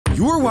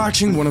You are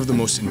watching one of the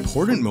most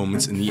important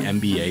moments in the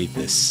NBA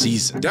this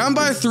season. Down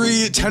by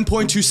 3,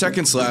 10.2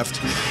 seconds left.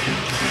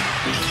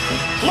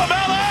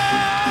 LaMelo!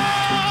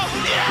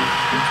 Yes!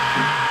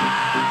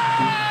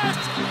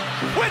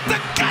 With the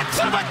guts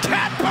of a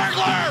cat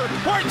burglar,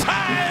 we're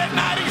tied at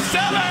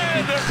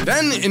 97!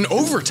 Then in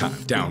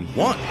overtime, down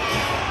 1.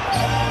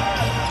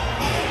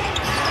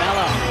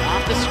 LaMelo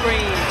off the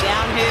screen,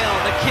 downhill,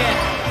 the kick.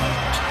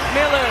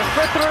 Miller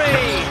for 3,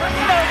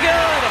 no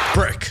good!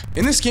 Brick.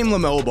 In this game,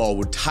 LaMelo Ball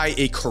would tie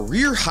a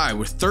career high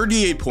with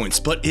 38 points,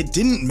 but it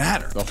didn't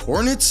matter. The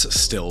Hornets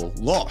still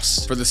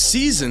lost. For the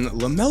season,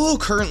 LaMelo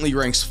currently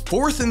ranks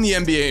 4th in the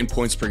NBA in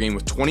points per game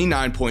with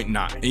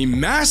 29.9. A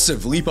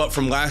massive leap up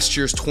from last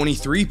year's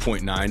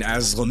 23.9,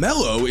 as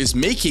LaMelo is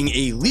making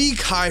a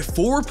league-high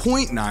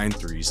 4.9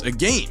 threes a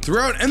game.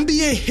 Throughout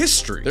NBA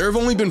history, there have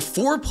only been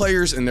 4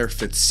 players in their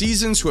 5th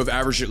seasons who have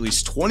averaged at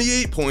least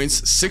 28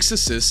 points, 6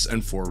 assists,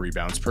 and 4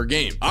 rebounds per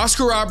game.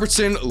 Oscar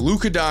Robertson,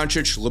 Luka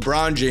Doncic,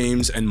 LeBron James,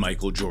 and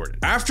Michael Jordan.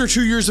 After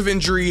 2 years of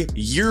injury,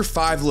 year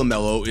 5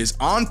 LaMelo is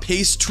on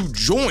pace to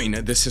join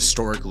this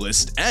historic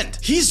list end.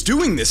 He's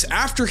doing this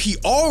after he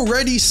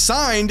already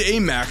signed a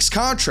max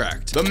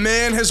contract. The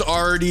man has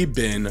already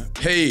been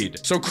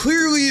paid. So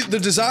clearly, the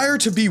desire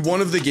to be one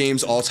of the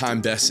game's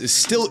all-time best is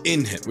still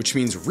in him, which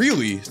means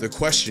really the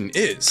question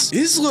is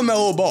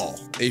LaMelo Ball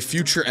a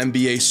future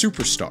NBA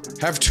superstar?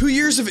 Have 2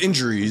 years of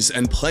injuries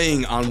and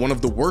playing on one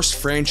of the worst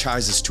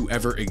franchises to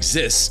ever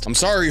exist, I'm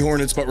sorry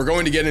Hornets, but we're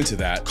going to get into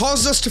that,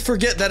 caused us to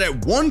forget that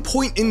at one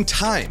point in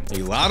time, a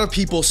lot of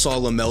people saw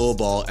LaMelo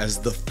Ball as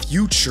the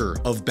future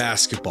of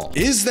basketball.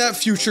 Is that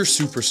future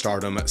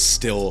superstardom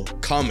still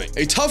coming?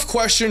 A tough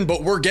question,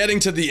 but we're getting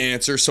to the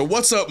answer. So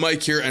what's up,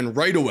 Mike here, and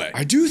right away,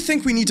 I do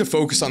think we need to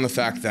focus on the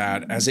fact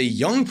that as a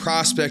young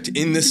prospect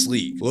in this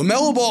league,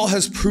 LaMelo Ball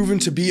has proven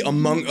to be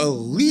among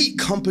elite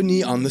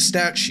company on the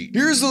stat sheet.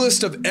 Here's the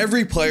list of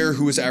every player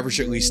who has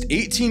averaged at least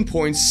 18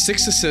 points,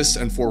 6 assists,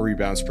 and 4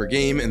 rebounds per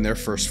game in their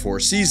first 4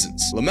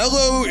 seasons.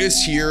 LaMelo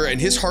is here, and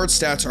his hard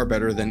stats are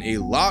better than a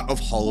lot of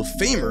Hall of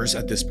Famers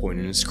at this point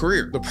in his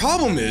career. The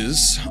problem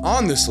is,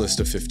 on this list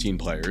of 15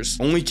 players,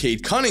 only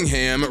Cade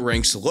Cunningham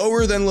ranks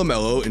lower than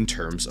LaMelo in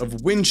terms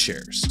of win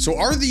shares. So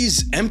are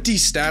these empty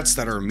stats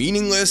that are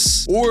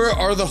meaningless, or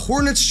are the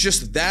Hornets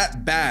just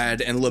that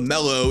bad and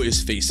LaMelo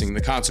is facing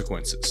the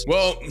consequences?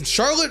 Well,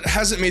 Charlotte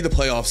hasn't made the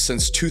playoffs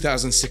since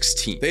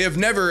 2016. They have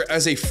never,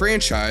 as a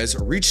franchise,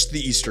 reached the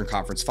Eastern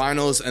Conference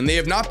Finals, and they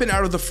have not been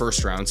out of the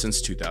first round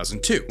since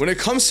 2002. When it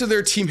comes to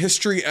their team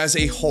history as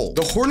a whole,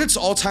 the Hornets'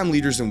 all-time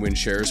leaders in win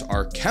shares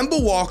are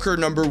Kemba Walker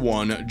number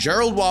 1,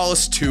 Gerald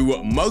Wallace 2,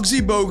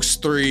 Muggsy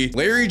Bogues 3,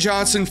 Larry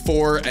Johnson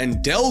 4,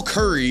 and Del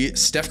Curry,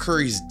 Steph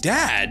Curry's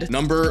dad,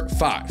 number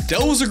 5.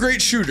 Del was a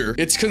great shooter.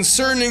 It's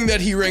concerning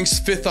that he ranks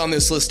 5th on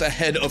this list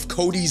ahead of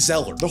Cody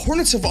Zeller. The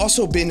Hornets have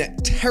also been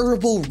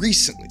terrible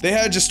recently. They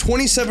had just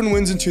 27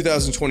 wins in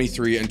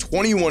 2023 and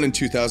 21 in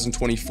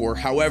 2024.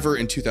 However,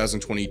 in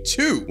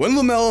 2022, when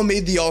LaMelo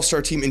made the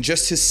All-Star team in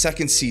just his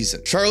 2nd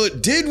season,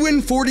 Charlotte did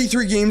win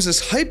 43 games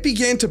as hype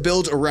began to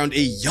build around a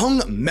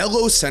young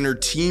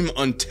Melo-centered team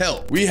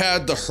until we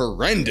had the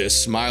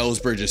horrendous Miles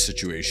Bridges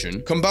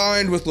situation,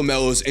 combined with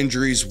LaMelo's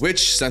injuries,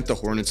 which sent the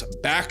Hornets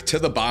back to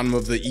the bottom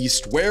of the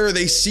East where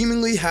they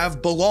seemingly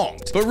have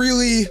belonged. But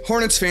really,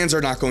 Hornets fans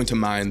are not going to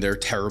mind their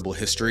terrible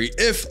history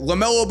if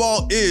LaMelo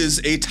Ball is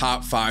a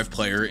top 5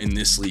 player in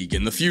this league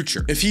in the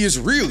future. If he is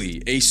really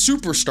a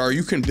superstar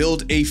you can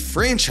build a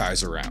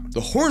franchise around.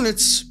 The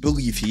Hornets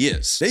believe he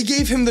is. They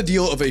gave him the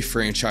deal of a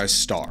franchise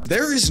star.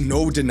 There is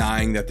no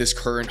denying that this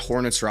current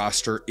Hornets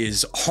roster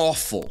is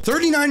awful.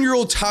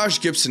 39-year-old Taj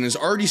Gibson has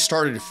already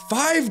started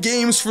 5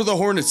 games for the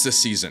Hornets this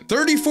season.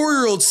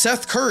 34-year-old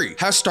Seth Curry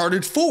has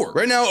started 4.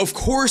 Right now, of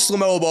course,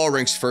 LaMelo Ball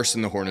ranks 1st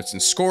in the Hornets in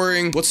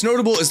scoring. What's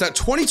notable is that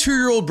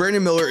 22-year-old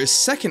Brandon Miller is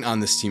 2nd on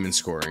this team in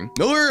scoring.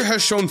 Miller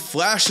has shown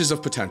flashes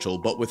of potential,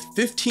 but with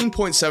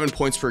 15.7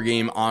 points per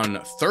game on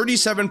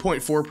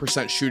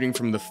 37.4% shooting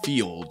from the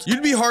field,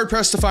 you'd be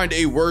hard-pressed to find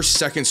a worse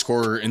second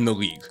scorer in the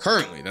league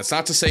currently. That's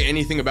not to say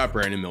anything about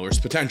Brandon Miller's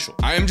potential.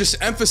 I am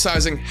just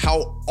emphasizing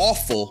how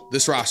awful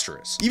this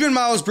roster is. Even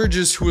Miles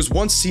Bridges, who was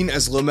once seen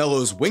as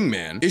LaMelo's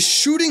wingman, is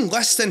shooting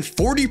less than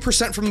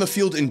 40% from the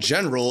field in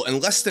general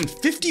and less than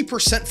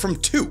 50% from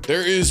 2.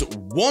 There is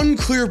one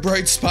clear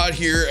bright spot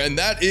here, and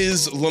that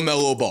is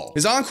LaMelo Ball.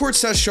 His on-court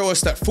stats show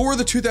us that for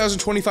the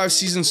 2025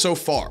 season so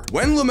far,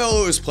 when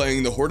LaMelo is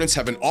playing, the Hornets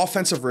have an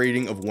offensive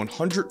rating of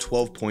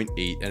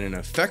 112.8 and an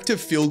effective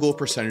field goal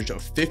percentage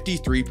of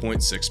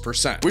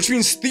 53.6%, which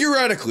means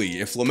theoretically,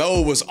 if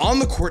LaMelo was on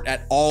the court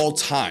at all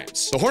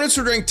times, the Hornets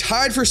would rank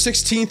tied for for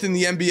 16th in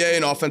the NBA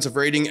in offensive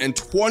rating and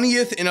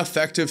 20th in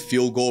effective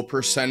field goal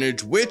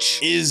percentage, which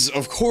is,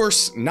 of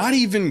course, not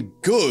even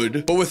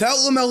good. But without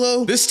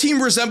LaMelo, this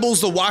team resembles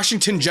the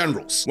Washington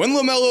Generals. When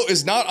LaMelo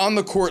is not on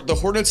the court, the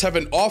Hornets have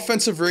an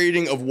offensive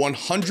rating of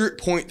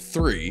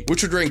 100.3,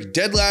 which would rank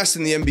dead last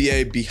in the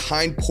NBA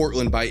behind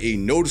Portland by a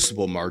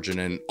noticeable margin.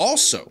 And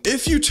also,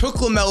 if you took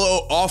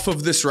LaMelo off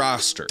of this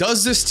roster,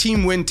 does this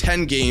team win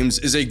 10 games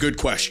is a good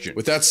question.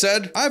 With that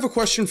said, I have a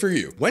question for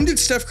you. When did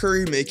Steph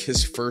Curry make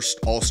his first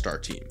All-Star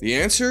team? The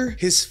answer,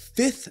 his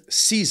 5th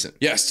season.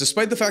 Yes,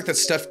 despite the fact that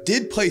Steph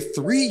did play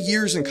 3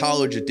 years in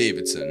college at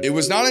Davidson, it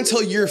was not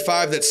until year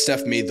 5 that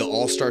Steph made the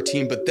All-Star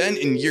team, but then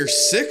in year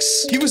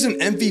 6, he was an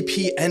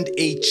MVP and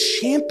a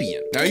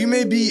champion. Now you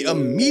may be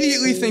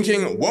immediately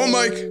thinking, whoa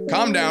Mike,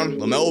 calm down,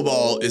 LaMelo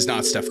Ball is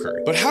not Steph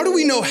Curry. But how do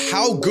we know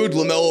how good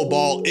LaMelo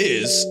Ball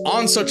is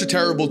on such a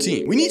terrible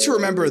team? We need to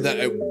remember that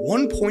at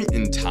one point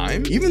in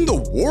time, even the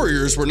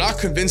Warriors were not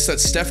convinced that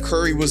Steph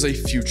Curry was a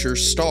future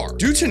star.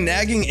 Due to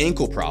nagging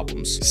ankle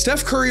problems,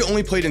 Steph Curry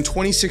only played in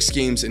 26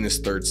 games in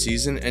his 3rd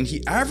season, and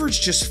he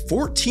averaged just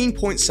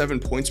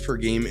 14.7 points per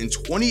game and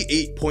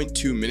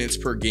 28.2 minutes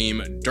per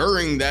game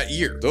during that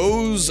year.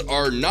 Those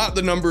are not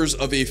the numbers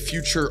of a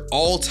future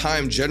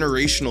all-time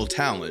generational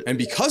talent, and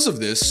because of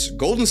this,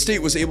 Golden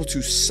State was able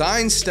to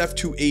sign Steph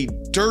to a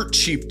dirt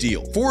cheap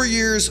deal. 4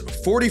 years,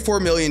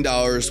 $44 million,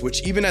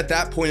 which even at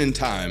that point in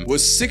time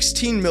was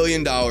 $16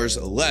 million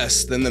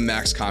less than the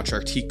max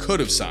contract he could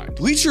have signed.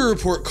 Bleacher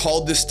Report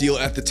called this deal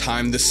at the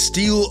time the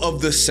steal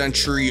of the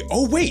century.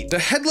 Oh wait, the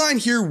headline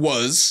here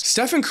was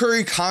Stephen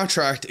Curry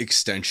contract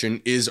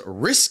extension is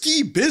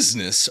risky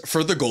business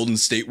for the Golden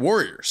State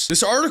Warriors.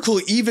 This article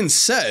even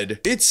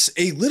said it's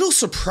a little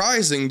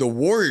surprising the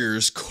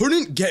Warriors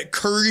couldn't get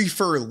Curry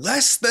for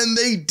less than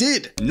they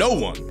did. No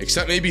one,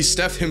 except maybe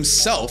Steph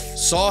himself,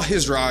 saw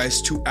his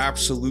rise to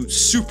absolute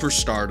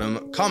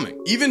superstardom coming.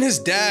 Even his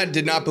dad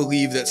did not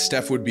believe that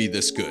Steph would be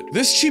this good.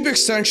 This cheap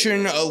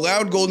extension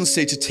allowed Golden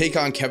State to take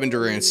on Kevin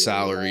Durant's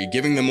salary,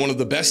 giving them one of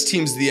the best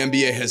teams the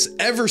NBA has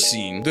ever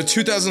seen, the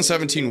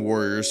 2017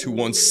 Warriors, who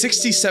won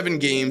 67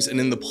 games and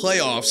in the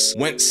playoffs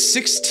went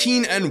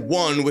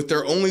 16-1 with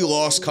their only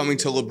loss coming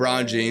to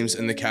LeBron James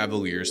and the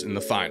Cavaliers in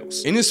the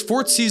finals. In his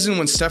 4th season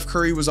when Steph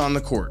Curry was on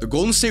the court, the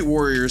Golden State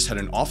Warriors had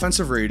an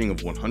offensive rating of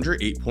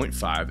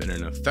 108.5 and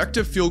an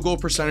effective field goal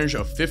percentage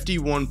of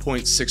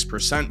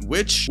 51.6%,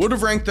 which would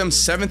have ranked them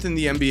 7th in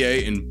the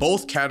NBA in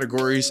both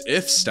categories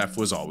if Steph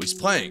was always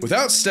playing.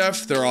 Without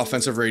Steph, their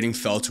offensive rating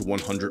fell to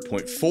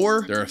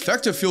 100.4, their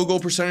effective field goal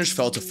percentage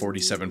fell to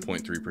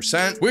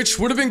 47.3%, which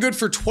would have been good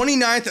for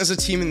 29th as a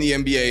team in the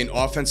NBA in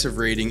offensive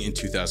rating in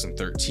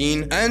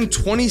 2013, and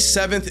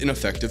 27th in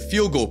effective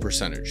field goal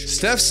percentage.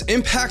 Steph's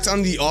impact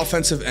on the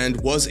offensive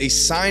end was a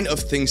sign of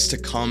things to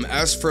come.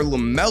 As for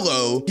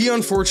LaMelo, he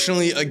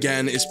unfortunately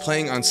again is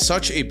playing on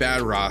such a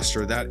bad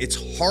roster that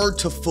it's hard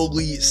to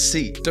fully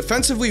see.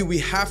 Defensively, we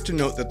have to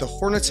note that the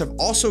Hornets have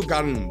also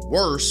gotten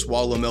worse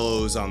while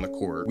LaMelo is on the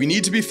court. We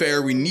need to be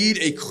fair, we need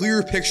a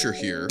clear picture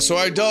here. So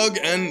I dug,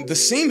 and the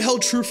same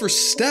held true for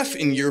Steph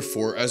in year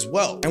 4 as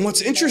well. And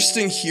what's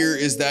interesting here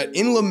is that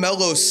in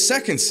LaMelo's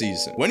 2nd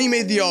season, when he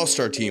made the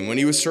All-Star team, when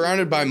he was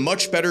surrounded by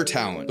much better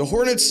talent, the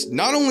Hornets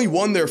not only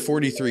won their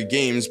 43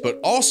 games, but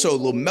also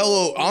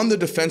LaMelo on the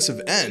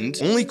defensive end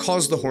only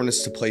caused the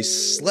Hornets to play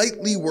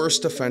slightly worse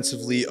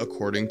defensively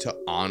according to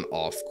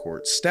on-off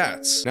court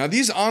stats. Now,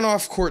 these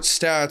on-off court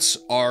stats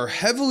are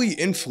heavily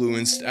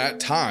influenced at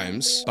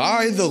times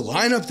by the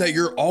lineup that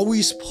you're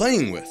always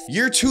playing with.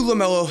 Year 2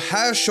 LaMelo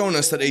has shown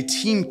us that a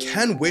team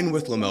can win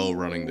with LaMelo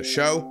running the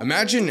show.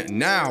 Imagine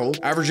now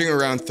averaging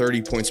around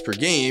 30 points per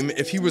game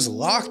if he was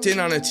locked in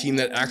on a team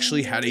that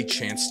actually had a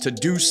chance to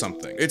do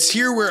something. It's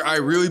here where I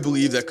really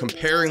believe that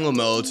comparing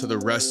LaMelo to the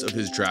rest of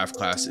his draft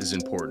class is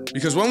important.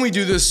 Because when we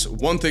do this,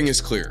 one thing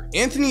is clear.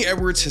 Anthony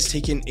Edwards has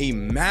taken a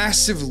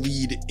massive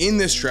lead in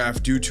this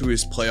draft due to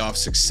his playoff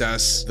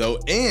success, though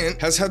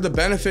Ant has had the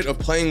benefit of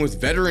playing with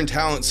veteran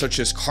talent such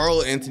as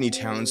Karl Anthony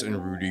Towns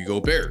and Rudy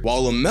Gobert,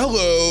 while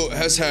LaMelo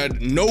has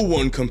had no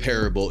one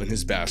comparable in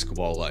his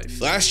basketball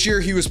life. Last year,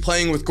 he was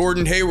playing with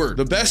Gordon Hayward.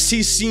 The best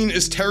he's seen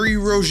is Terry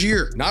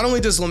Rozier. Not only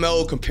does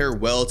LaMelo compare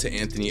well to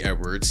Anthony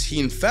Edwards, he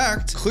in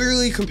fact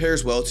clearly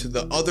compares well to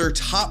the other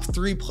top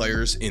 3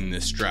 players in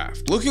this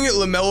draft. Looking at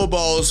LaMelo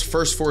Ball's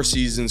first 4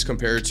 seasons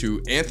compared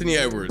to Anthony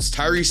Edwards,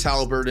 Tyrese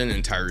Haliburton,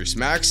 and Tyrese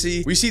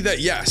Maxey, we see that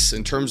yes,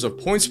 in terms of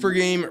points per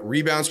game,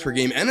 rebounds per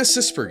game, and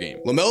assists per game,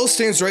 LaMelo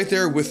stands right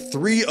there with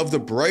 3 of the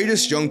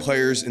brightest young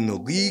players in the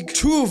league,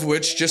 2 of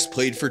which just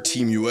played for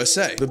Team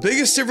USA. The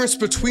biggest difference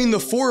between the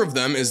 4 of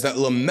them is that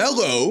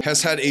LaMelo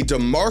has had a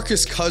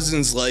DeMarcus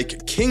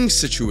Cousins-like king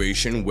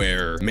situation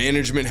where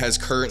management has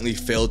currently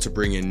failed to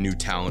bring in new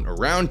talent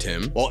around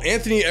him, while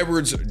Anthony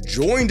Edwards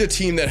joined a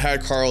team that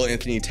had Karl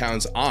Anthony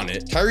Towns on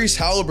it. Tyrese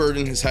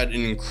Haliburton has had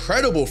an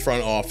incredible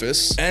front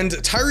office, and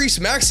Tyrese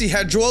Maxey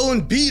had Joel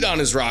Embiid on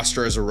his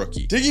roster as a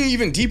rookie. Digging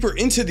even deeper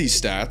into these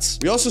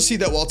stats, we also see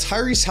that while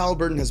Tyrese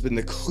Haliburton has been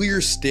the clear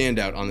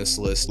standout on this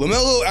list,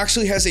 LaMelo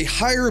actually has a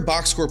higher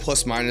box score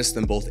plus minus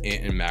than both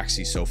Ant and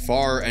Maxey so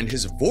far, and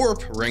his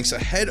VORP ranks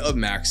ahead of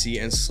Maxey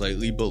and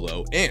slightly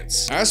below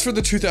Ant's. As for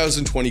the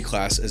 2020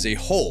 class as a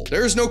whole,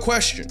 there is no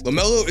question,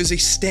 LaMelo is a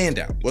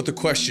standout. What the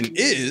question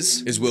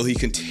is will he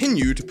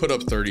continue to put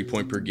up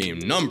 30-point per game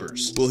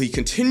numbers? Will he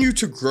continue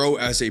to grow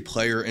as a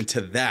player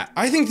into that?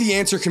 I think the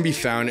answer can be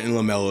found in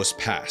LaMelo's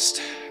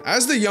past.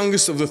 As the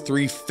youngest of the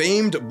three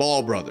famed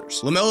Ball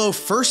brothers, LaMelo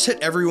first hit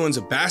everyone's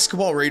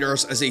basketball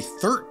radars as a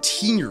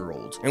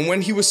 13-year-old, and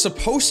when he was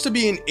supposed to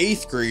be an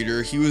 8th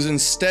grader, he was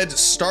instead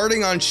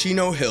starting on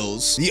Chino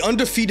Hills, the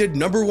undefeated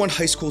 #1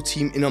 high school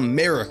team in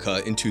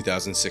America in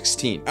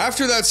 2016.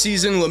 After that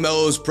season,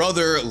 LaMelo's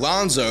brother,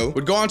 Lonzo,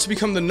 would go on to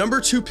become the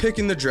 #2 pick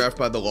in the draft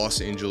by the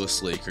Los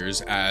Angeles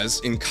Lakers,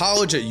 as in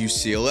college at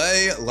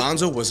UCLA,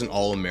 Lonzo was an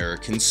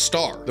All-American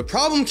star. The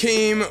problem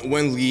came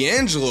when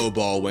LiAngelo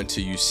Ball went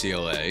to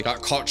UCLA,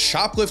 got caught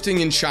shoplifting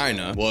in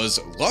China, was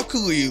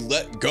luckily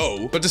let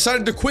go, but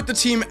decided to quit the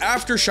team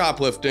after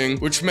shoplifting,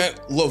 which meant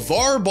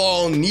LeVar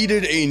Ball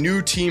needed a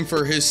new team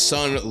for his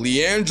son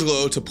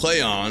LiAngelo to play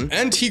on,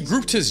 and he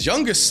grouped his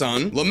youngest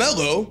son,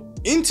 LaMelo,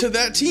 into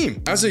that team.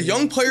 As a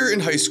young player in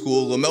high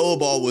school, LaMelo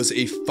Ball was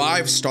a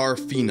 5-star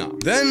phenom.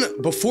 Then,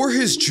 before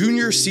his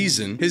junior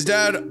season, his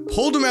dad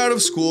pulled him out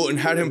of school and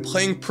had him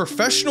playing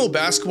professional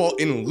basketball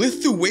in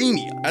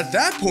Lithuania. At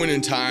that point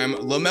in time,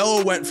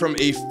 LaMelo went from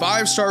a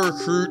 5-star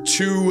recruit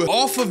to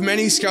off of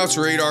many scouts'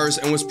 radars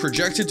and was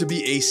projected to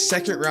be a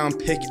 2nd-round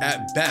pick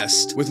at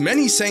best, with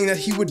many saying that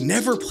he would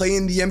never play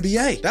in the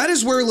NBA. That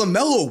is where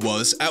LaMelo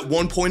was at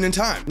one point in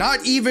time,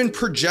 not even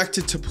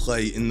projected to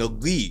play in the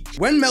league.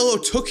 When Melo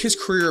took his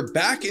career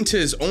back into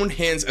his own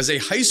hands as a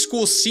high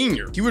school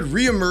senior, he would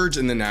re-emerge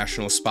in the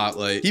national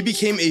spotlight. He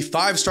became a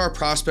 5-star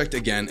prospect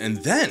again, and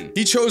then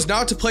he chose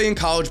not to play in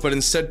college, but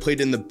instead played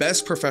in the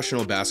best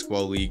professional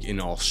basketball league in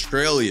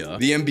Australia,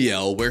 the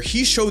NBL, where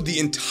he showed the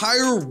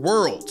entire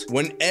world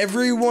when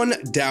everyone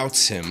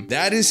doubts him,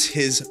 that is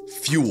his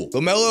fuel.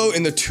 LaMelo,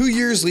 in the 2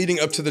 years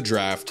leading up to the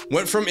draft,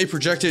 went from a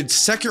projected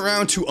 2nd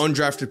round to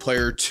undrafted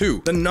player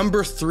to the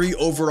 #3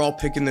 overall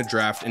pick in the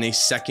draft and a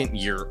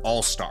 2nd-year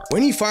All-Star.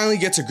 When he finally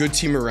gets a good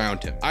team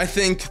around him, I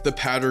think the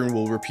pattern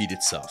will repeat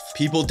itself.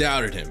 People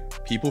doubted him,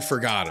 people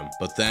forgot him,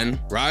 but then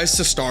rise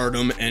to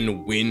stardom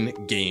and win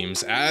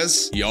games,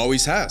 as he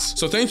always has.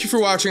 So thank you for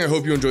watching. I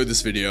hope you enjoyed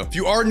this video. If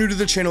you are new to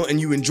the channel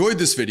and you enjoyed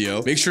this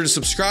video, make sure to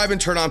subscribe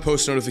and turn on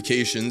post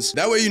notifications.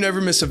 That way you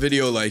never miss a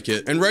video like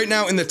it. And right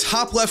now in the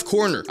top left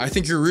corner, I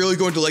think you're really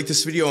going to like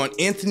this video on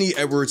Anthony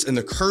Edwards and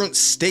the current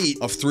state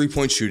of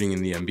 3-point shooting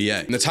in the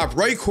NBA. In the top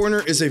right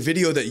corner is a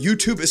video that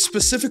YouTube is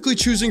specifically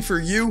choosing for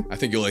you. I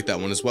think you'll like that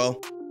one as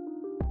well.